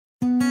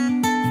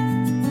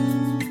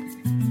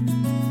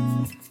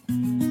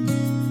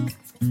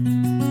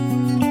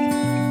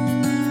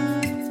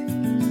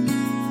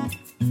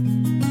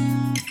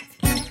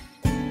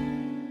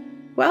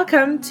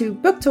Welcome to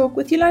Book Talk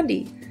with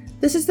Yolandi.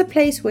 This is the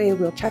place where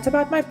we'll chat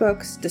about my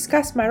books,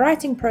 discuss my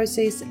writing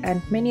process,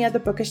 and many other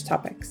bookish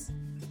topics.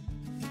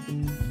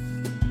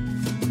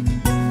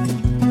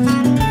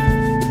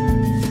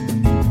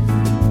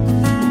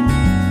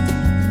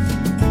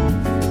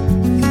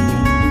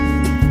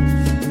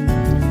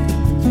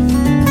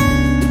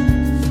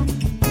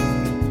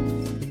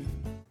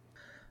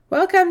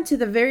 Welcome to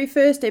the very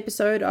first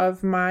episode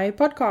of my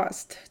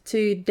podcast.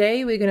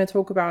 Today we're going to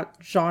talk about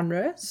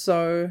genre,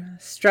 so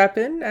strap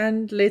in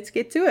and let's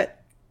get to it.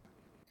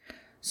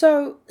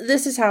 So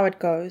this is how it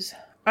goes.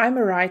 I'm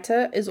a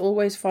writer is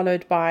always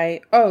followed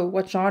by, oh,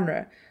 what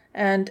genre?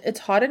 And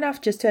it's hard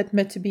enough just to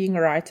admit to being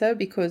a writer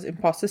because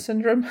imposter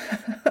syndrome.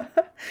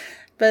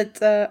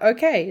 But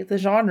okay, the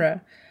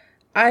genre.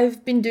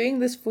 I've been doing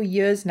this for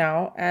years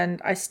now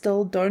and I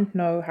still don't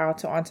know how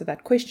to answer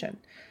that question.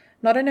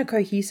 Not in a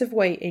cohesive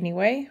way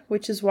anyway,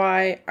 which is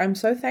why I'm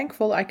so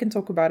thankful I can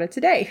talk about it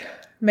today.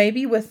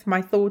 Maybe with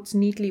my thoughts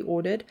neatly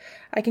ordered,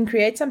 I can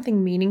create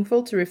something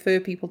meaningful to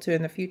refer people to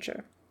in the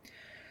future.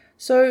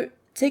 So,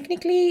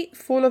 technically,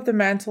 Fall of the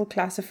Mantle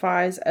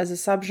classifies as a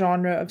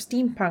subgenre of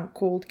steampunk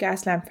called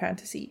gaslamp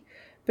fantasy,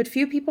 but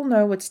few people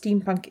know what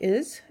steampunk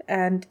is,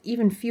 and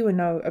even fewer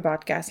know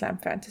about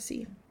gaslamp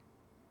fantasy.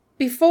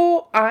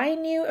 Before I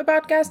knew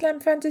about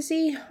gaslamp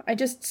fantasy, I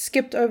just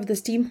skipped over the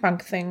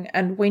steampunk thing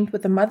and went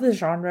with the mother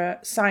genre,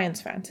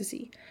 science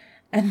fantasy.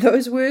 And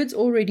those words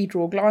already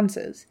draw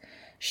glances.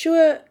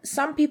 Sure,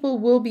 some people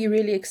will be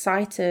really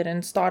excited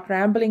and start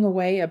rambling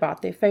away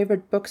about their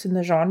favorite books in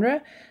the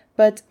genre,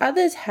 but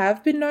others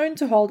have been known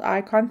to hold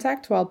eye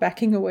contact while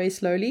backing away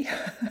slowly.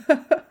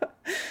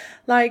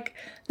 Like,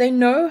 they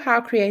know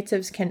how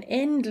creatives can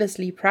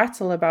endlessly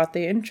prattle about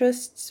their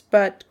interests,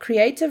 but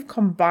creative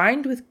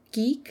combined with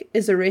geek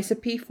is a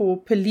recipe for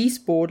police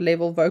board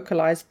level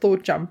vocalized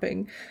thought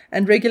jumping,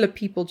 and regular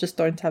people just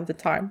don't have the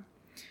time.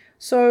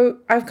 So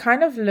I've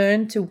kind of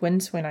learned to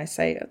wince when I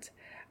say it.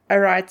 I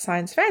write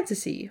science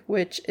fantasy,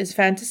 which is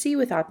fantasy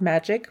without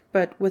magic,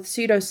 but with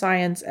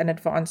pseudoscience and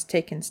advanced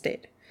tech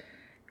instead.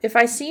 If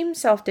I seem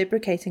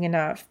self-deprecating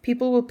enough,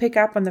 people will pick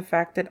up on the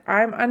fact that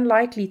I'm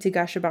unlikely to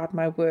gush about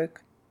my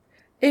work.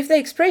 If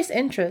they express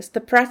interest, the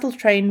prattle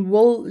train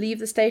will leave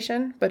the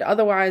station, but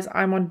otherwise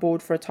I'm on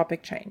board for a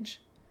topic change.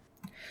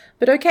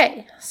 But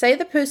okay, say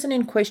the person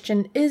in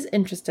question is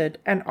interested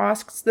and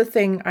asks the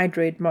thing I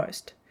dread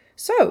most.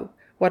 So,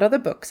 what are the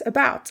books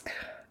about?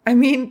 I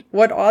mean,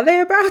 what are they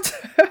about?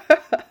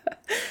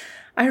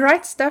 I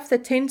write stuff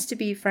that tends to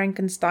be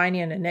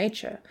Frankensteinian in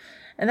nature.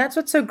 And that's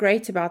what's so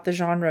great about the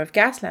genre of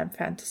gaslamp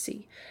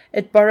fantasy.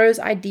 It borrows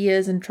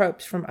ideas and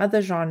tropes from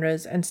other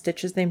genres and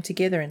stitches them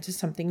together into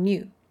something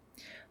new.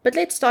 But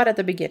let's start at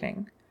the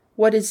beginning.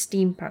 What is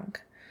steampunk?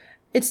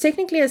 It's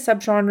technically a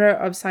subgenre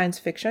of science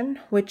fiction,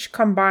 which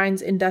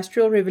combines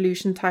Industrial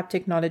Revolution type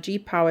technology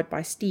powered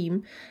by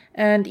steam,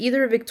 and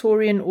either a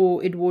Victorian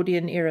or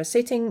Edwardian era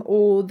setting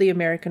or the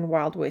American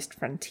Wild West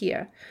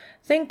frontier.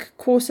 Think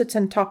corsets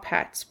and top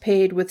hats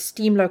paired with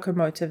steam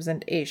locomotives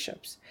and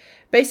airships.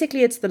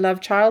 Basically, it's the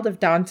love child of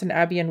Downton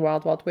Abbey and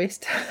Wild Wild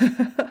West.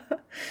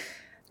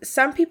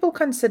 Some people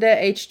consider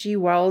H.G.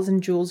 Wells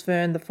and Jules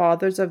Verne the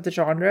fathers of the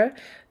genre,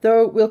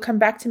 though we'll come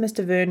back to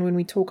Mr. Verne when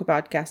we talk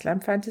about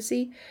gaslamp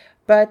fantasy.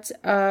 But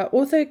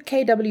author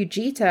K.W.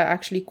 Jeter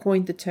actually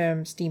coined the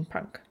term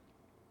steampunk.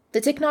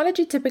 The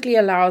technology typically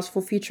allows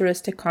for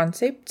futuristic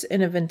concepts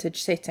in a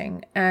vintage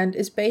setting and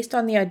is based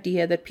on the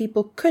idea that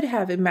people could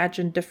have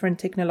imagined different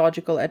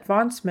technological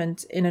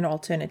advancements in an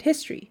alternate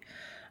history.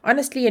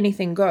 Honestly,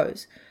 anything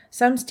goes.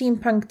 Some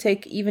steampunk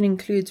tech even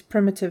includes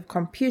primitive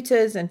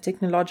computers and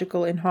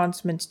technological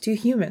enhancements to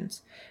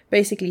humans,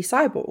 basically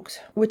cyborgs,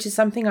 which is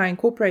something I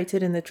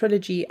incorporated in the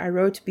trilogy I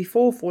wrote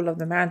before Fall of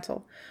the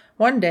Mantle.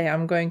 One day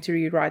I'm going to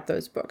rewrite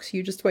those books,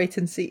 you just wait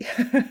and see.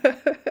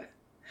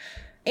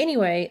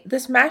 Anyway,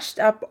 this mashed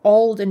up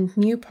old and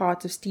new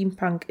part of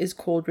steampunk is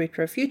called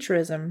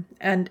retrofuturism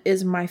and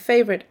is my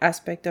favorite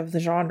aspect of the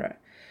genre.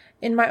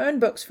 In my own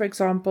books, for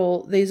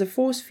example, there's a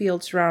force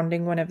field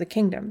surrounding one of the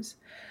kingdoms.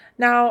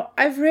 Now,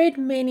 I've read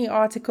many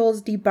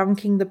articles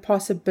debunking the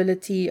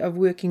possibility of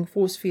working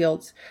force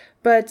fields,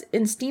 but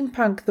in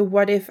steampunk, the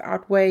what if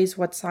outweighs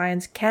what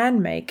science can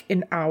make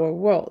in our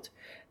world.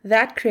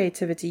 That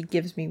creativity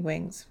gives me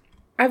wings.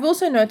 I've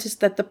also noticed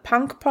that the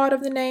punk part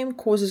of the name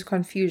causes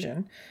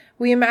confusion.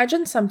 We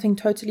imagine something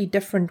totally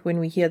different when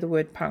we hear the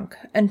word punk,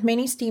 and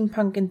many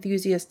steampunk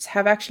enthusiasts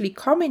have actually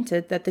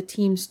commented that the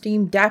term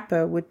steam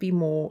dapper would be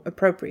more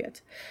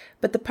appropriate.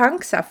 But the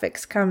punk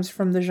suffix comes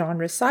from the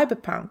genre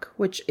cyberpunk,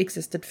 which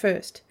existed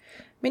first.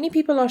 Many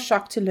people are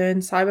shocked to learn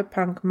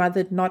cyberpunk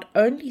mothered not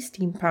only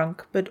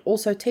steampunk, but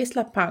also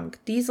Tesla punk,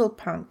 diesel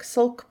punk,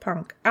 silk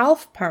punk,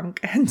 elf punk,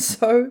 and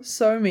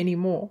so many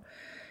more.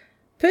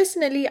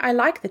 Personally, I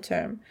like the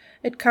term.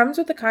 It comes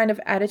with a kind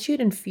of attitude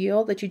and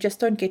feel that you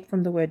just don't get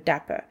from the word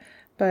dapper,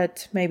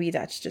 but maybe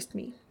that's just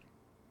me.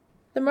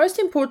 The most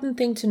important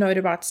thing to note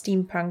about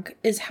steampunk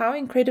is how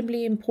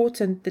incredibly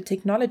important the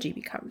technology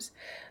becomes.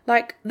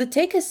 Like, the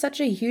tech is such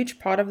a huge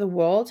part of the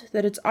world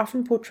that it's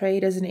often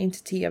portrayed as an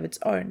entity of its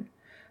own.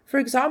 For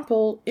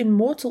example, in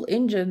Mortal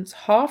Engines,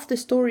 half the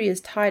story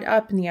is tied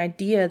up in the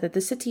idea that the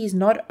cities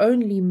not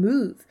only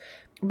move,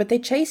 but they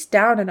chase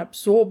down and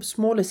absorb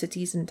smaller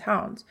cities and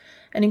towns,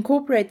 and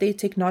incorporate their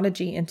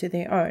technology into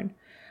their own.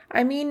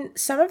 I mean,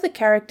 some of the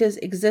characters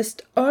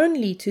exist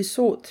only to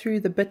sort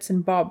through the bits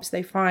and bobs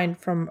they find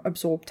from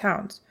absorbed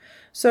towns.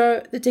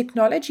 So the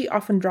technology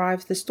often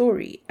drives the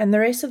story, and the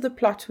rest of the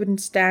plot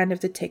wouldn't stand if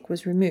the tech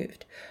was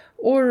removed.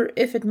 Or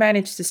if it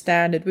managed to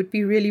stand, it would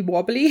be really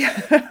wobbly.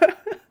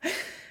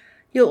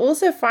 You'll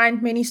also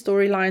find many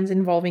storylines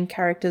involving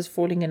characters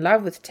falling in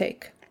love with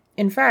tech.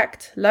 In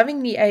fact,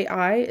 loving the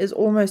AI is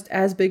almost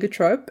as big a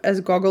trope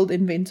as goggled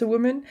inventor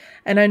women,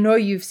 and I know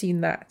you've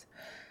seen that.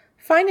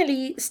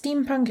 Finally,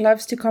 steampunk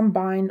loves to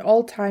combine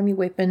old-timey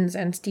weapons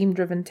and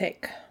steam-driven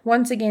tech,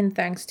 once again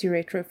thanks to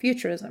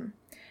retrofuturism.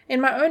 In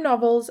my own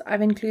novels,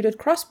 I've included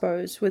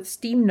crossbows with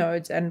steam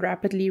nodes and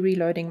rapidly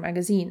reloading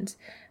magazines.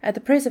 At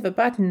the press of a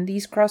button,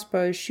 these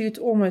crossbows shoot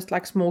almost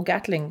like small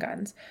Gatling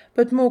guns,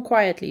 but more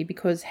quietly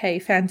because, hey,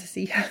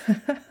 fantasy.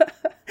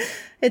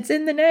 It's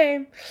in the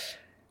name.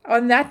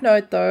 On that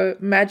note, though,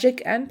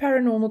 magic and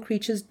paranormal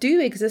creatures do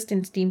exist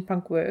in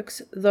steampunk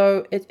works,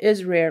 though it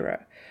is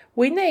rarer.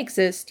 When they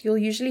exist, you'll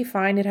usually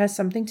find it has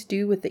something to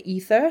do with the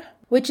ether,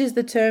 which is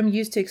the term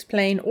used to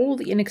explain all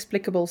the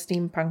inexplicable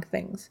steampunk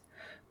things.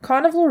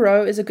 Carnival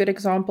Row is a good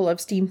example of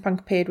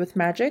steampunk paired with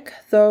magic,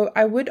 though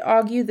I would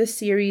argue this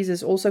series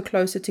is also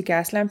closer to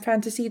Gaslamp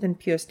fantasy than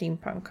pure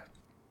steampunk.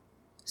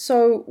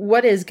 So,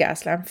 what is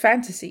Gaslamp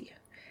fantasy?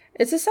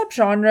 It's a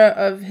subgenre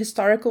of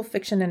historical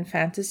fiction and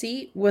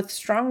fantasy with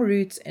strong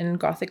roots in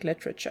Gothic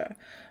literature.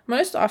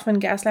 Most often,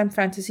 Gaslamp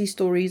fantasy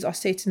stories are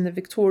set in the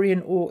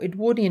Victorian or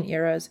Edwardian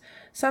eras,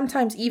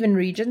 sometimes even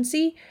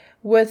Regency,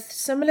 with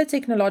similar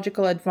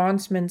technological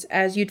advancements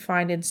as you'd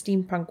find in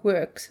steampunk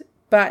works,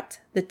 but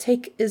the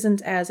tech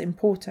isn't as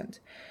important.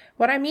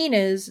 What I mean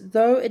is,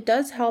 though it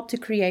does help to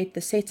create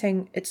the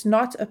setting, it's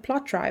not a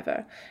plot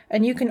driver,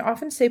 and you can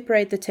often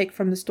separate the tech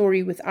from the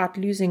story without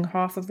losing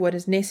half of what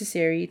is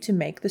necessary to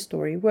make the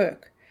story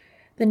work.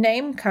 The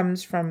name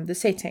comes from the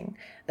setting,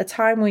 a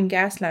time when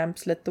gas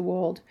lamps lit the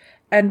world,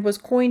 and was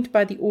coined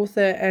by the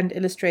author and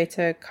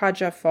illustrator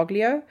Kaja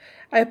Foglio.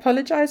 I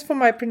apologize for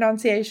my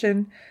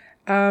pronunciation,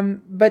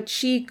 but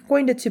she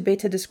coined it to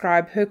better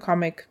describe her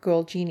comic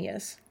Girl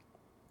Genius.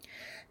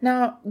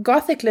 Now,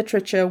 Gothic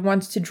literature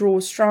wants to draw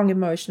strong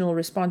emotional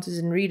responses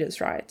in readers,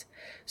 right?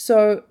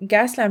 So,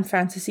 Gaslamp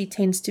fantasy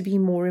tends to be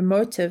more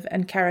emotive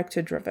and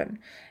character-driven.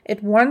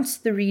 It wants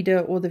the reader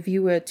or the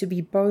viewer to be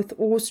both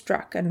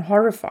awestruck and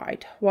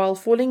horrified, while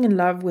falling in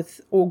love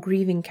with or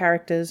grieving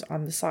characters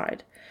on the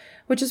side.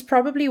 Which is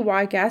probably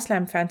why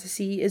Gaslamp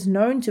fantasy is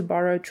known to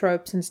borrow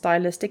tropes and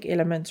stylistic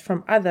elements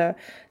from other,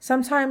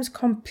 sometimes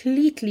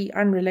completely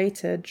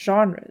unrelated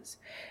genres.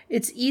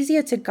 It's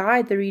easier to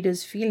guide the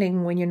reader's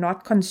feeling when you're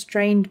not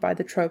constrained by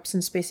the tropes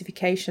and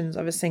specifications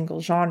of a single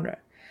genre.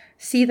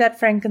 See that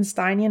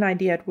Frankensteinian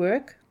idea at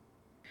work?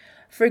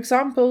 For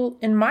example,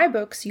 in my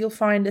books, you'll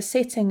find a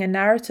setting and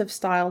narrative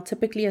style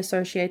typically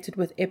associated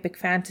with epic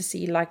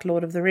fantasy like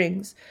Lord of the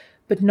Rings,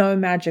 but no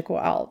magic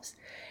or elves.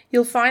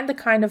 You'll find the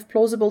kind of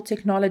plausible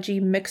technology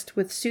mixed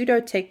with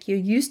pseudo-tech you're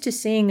used to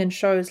seeing in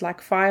shows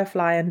like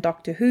Firefly and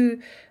Doctor Who,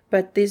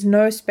 but there's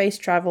no space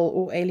travel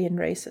or alien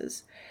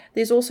races.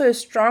 There's also a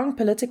strong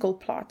political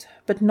plot,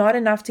 but not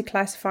enough to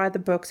classify the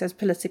books as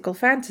political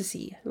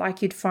fantasy,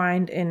 like you'd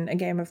find in A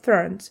Game of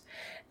Thrones.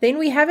 Then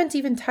we haven't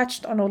even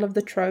touched on all of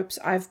the tropes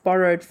I've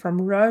borrowed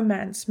from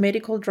romance,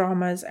 medical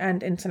dramas,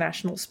 and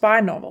international spy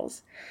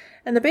novels.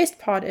 And the best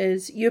part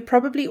is, you're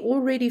probably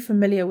already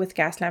familiar with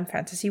Gaslamp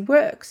fantasy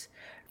works.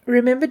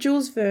 Remember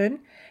Jules Verne?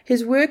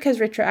 His work has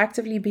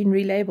retroactively been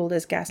relabeled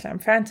as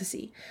Gaslamp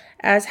fantasy,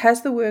 as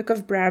has the work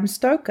of Bram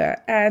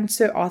Stoker and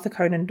Sir Arthur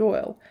Conan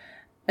Doyle.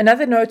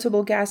 Another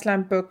notable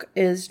Gaslamp book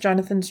is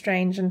Jonathan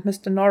Strange and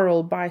Mr.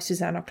 Norrell by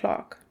Susanna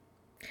Clarke.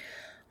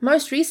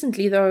 Most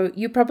recently, though,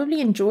 you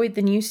probably enjoyed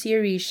the new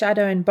series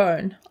Shadow and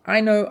Bone. I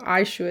know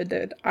I sure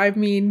did. I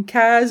mean,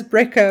 Kaz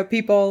Brekker,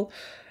 people.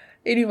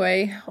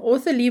 Anyway,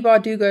 author Leigh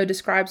Bardugo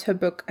describes her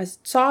book as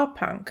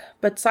Tsarpunk,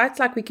 but sites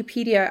like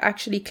Wikipedia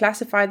actually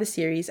classify the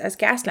series as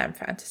Gaslamp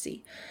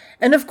fantasy.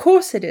 And of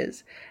course it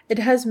is. It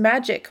has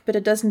magic, but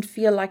it doesn't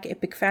feel like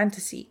epic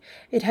fantasy.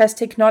 It has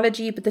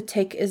technology, but the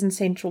tech isn't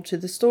central to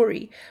the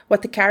story.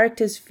 What the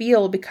characters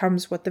feel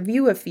becomes what the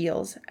viewer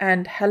feels.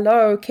 And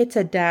hello,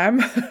 Keta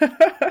damn.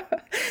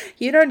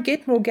 You don't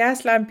get more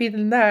Gaslampy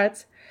than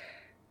that.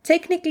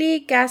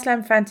 Technically,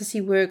 Gaslamp fantasy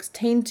works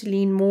tend to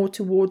lean more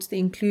towards the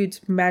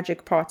includes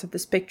magic part of the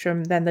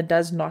spectrum than the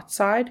does not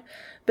side,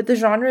 but the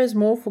genre is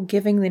more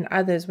forgiving than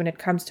others when it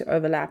comes to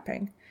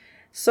overlapping.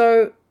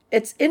 So,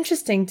 it's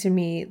interesting to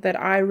me that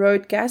I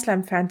wrote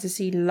Gaslamp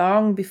fantasy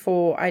long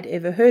before I'd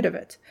ever heard of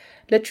it.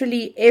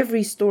 Literally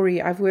every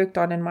story I've worked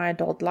on in my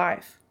adult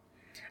life.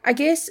 I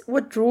guess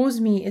what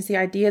draws me is the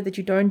idea that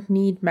you don't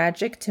need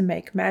magic to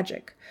make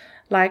magic.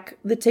 Like,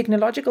 the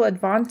technological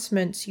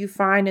advancements you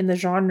find in the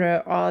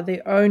genre are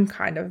their own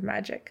kind of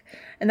magic.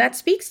 And that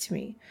speaks to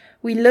me.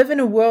 We live in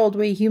a world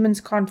where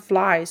humans can't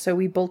fly, so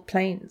we build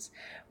planes.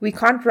 We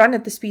can't run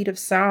at the speed of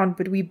sound,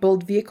 but we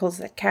build vehicles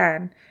that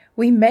can.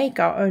 We make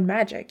our own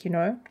magic,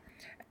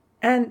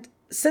 And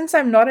since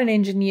I'm not an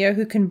engineer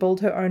who can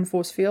build her own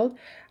force field,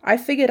 I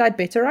figured I'd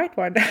better write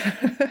one.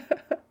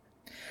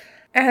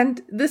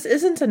 And this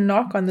isn't a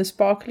knock on the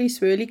sparkly,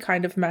 swirly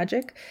kind of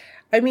magic.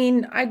 I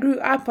mean, I grew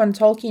up on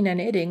Tolkien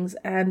and Eddings,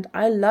 and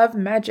I love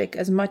magic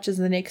as much as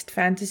the next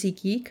fantasy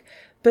geek,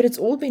 but it's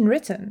all been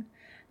written.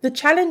 The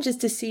challenge is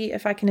to see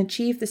if I can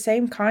achieve the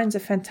same kinds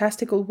of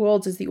fantastical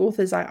worlds as the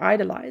authors I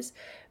idolize,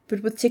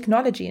 but with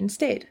technology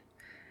instead.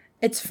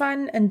 It's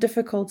fun and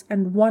difficult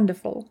and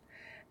wonderful.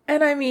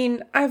 And I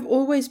mean, I've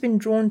always been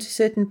drawn to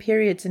certain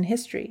periods in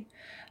history.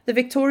 The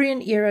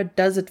Victorian era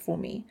does it for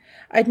me.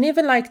 I'd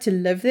never like to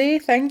live there,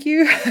 thank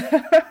you.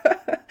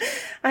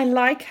 I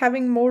like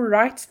having more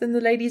rights than the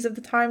ladies of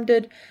the time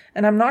did,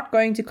 and I'm not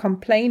going to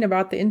complain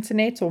about the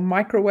internet or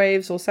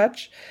microwaves or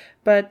such,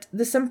 but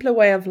the simpler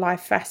way of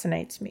life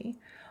fascinates me.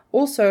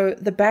 Also,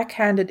 the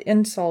backhanded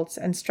insults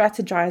and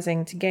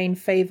strategizing to gain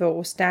favor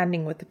or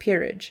standing with the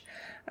peerage.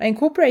 I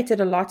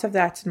incorporated a lot of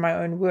that in my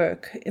own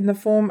work, in the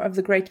form of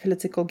the great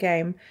political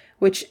game,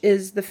 which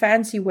is the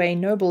fancy way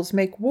nobles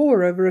make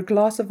war over a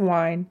glass of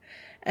wine.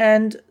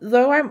 And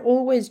though I'm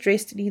always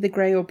dressed in either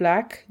grey or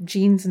black,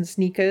 jeans and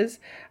sneakers,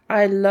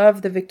 I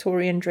love the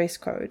Victorian dress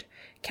code.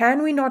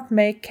 Can we not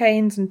make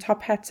canes and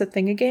top hats a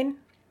thing again?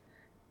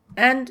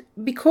 And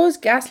because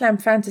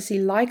Gaslamp Fantasy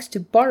likes to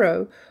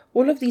borrow,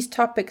 all of these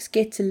topics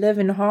get to live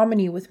in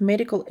harmony with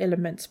medical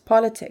elements,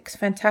 politics,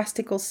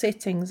 fantastical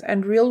settings,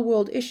 and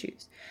real-world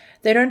issues.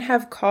 They don't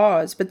have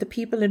cars, but the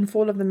people in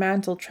Fall of the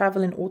Mantle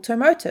travel in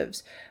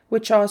automotives,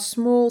 which are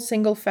small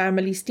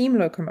single-family steam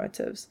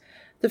locomotives.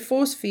 The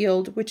force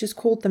field, which is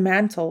called the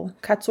mantle,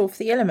 cuts off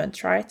the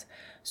elements, right?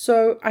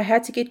 So I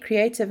had to get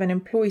creative and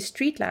employ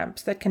street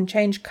lamps that can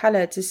change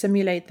color to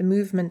simulate the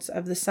movements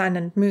of the sun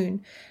and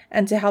moon,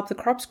 and to help the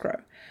crops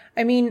grow.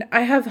 I mean,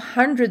 I have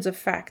hundreds of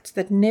facts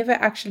that never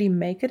actually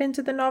make it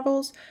into the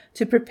novels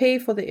to prepare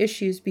for the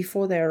issues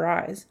before they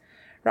arise.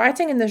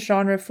 Writing in this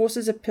genre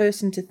forces a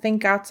person to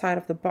think outside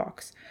of the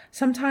box,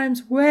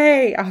 sometimes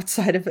way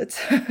outside of it.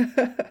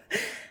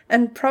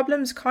 And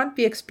problems can't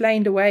be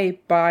explained away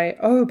by,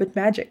 oh, but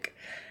magic.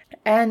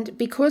 And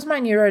because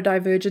my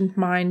neurodivergent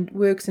mind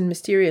works in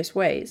mysterious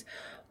ways,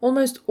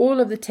 almost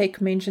all of the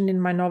tech mentioned in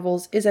my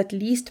novels is at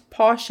least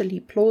partially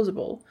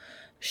plausible.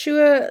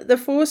 Sure, the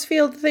force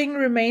field thing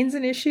remains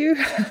an issue,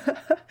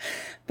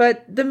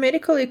 but the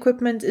medical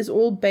equipment is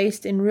all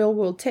based in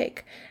real-world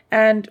tech,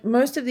 and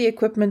most of the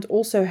equipment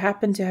also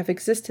happened to have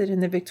existed in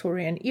the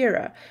Victorian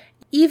era,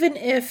 even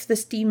if the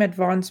STEAM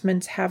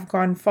advancements have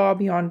gone far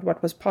beyond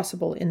what was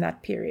possible in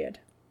that period.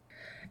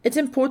 It's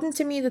important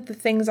to me that the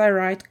things I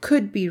write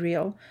could be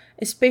real,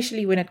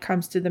 especially when it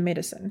comes to the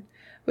medicine,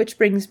 which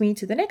brings me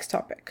to the next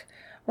topic.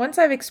 Once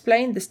I've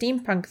explained the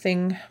steampunk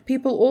thing,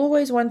 people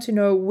always want to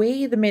know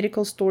where the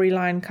medical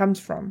storyline comes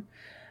from.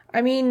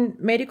 I mean,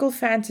 medical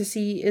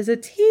fantasy is a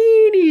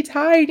teeny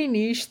tiny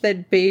niche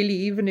that barely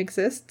even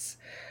exists.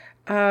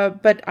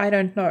 But I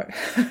don't know.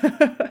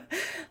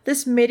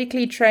 This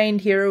medically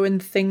trained heroine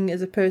thing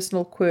is a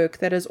personal quirk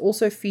that is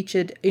also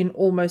featured in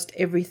almost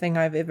everything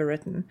I've ever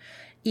written.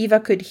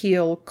 Eva could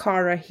heal,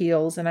 Kara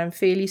heals, and I'm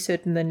fairly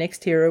certain the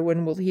next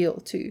heroine will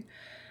heal too.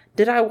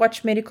 Did I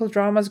watch medical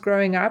dramas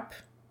growing up?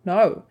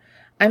 No.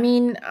 I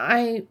mean,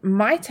 I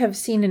might have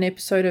seen an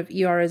episode of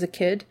ER as a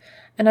kid,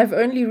 and I've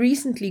only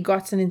recently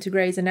gotten into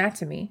Grey's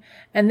Anatomy,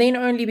 and then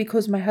only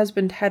because my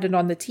husband had it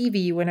on the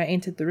TV when I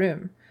entered the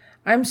room.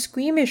 I'm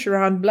squeamish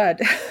around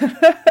blood.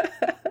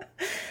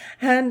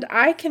 And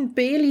I can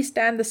barely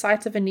stand the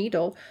sight of a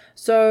needle,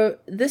 so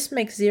this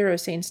makes zero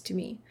sense to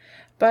me.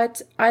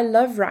 But I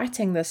love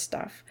writing this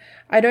stuff.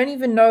 I don't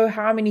even know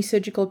how many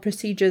surgical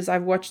procedures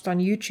I've watched on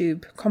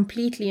YouTube,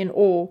 completely in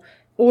awe,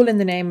 all in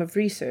the name of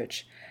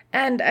research.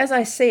 And as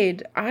I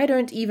said, I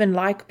don't even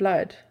like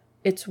blood.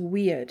 It's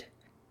weird.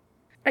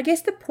 I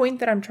guess the point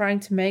that I'm trying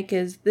to make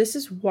is this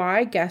is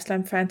why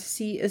Gaslamp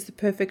Fantasy is the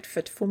perfect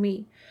fit for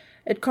me.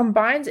 It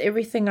combines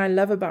everything I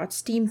love about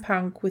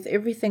steampunk with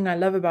everything I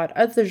love about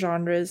other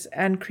genres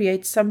and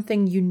creates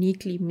something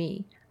uniquely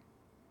me.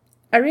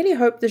 I really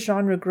hope the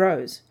genre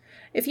grows.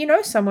 If you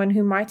know someone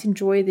who might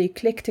enjoy the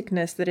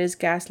eclecticness that is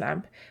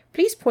Gaslamp,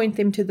 please point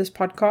them to this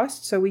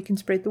podcast so we can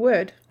spread the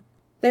word.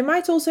 They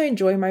might also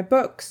enjoy my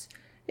books.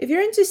 If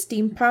you're into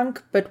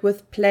steampunk but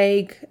with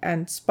plague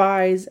and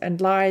spies and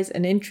lies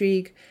and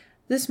intrigue,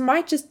 this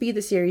might just be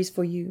the series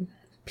for you.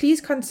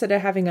 Please consider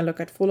having a look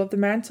at Fall of the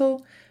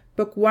Mantle.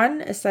 Book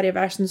 1, A Study of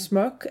Ash and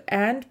Smoke,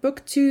 and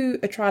Book 2,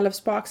 A Trial of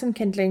Sparks and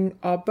Kindling,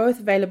 are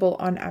both available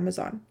on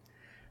Amazon.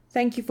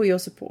 Thank you for your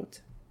support.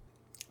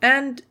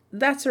 And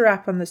that's a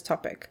wrap on this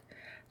topic.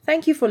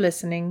 Thank you for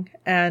listening,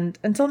 and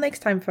until next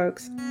time,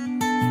 folks.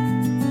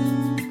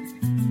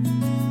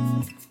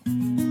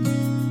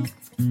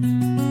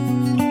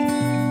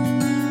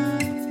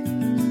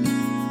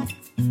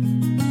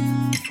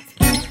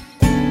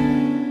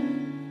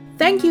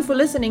 Thank you for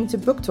listening to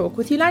Book Talk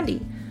with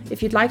Yolandi.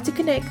 If you'd like to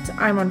connect,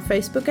 I'm on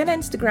Facebook and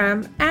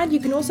Instagram, and you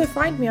can also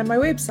find me on my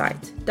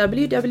website,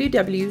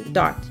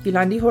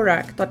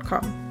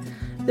 www.yolandihorak.com.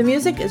 The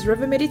music is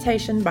River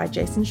Meditation by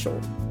Jason Shaw.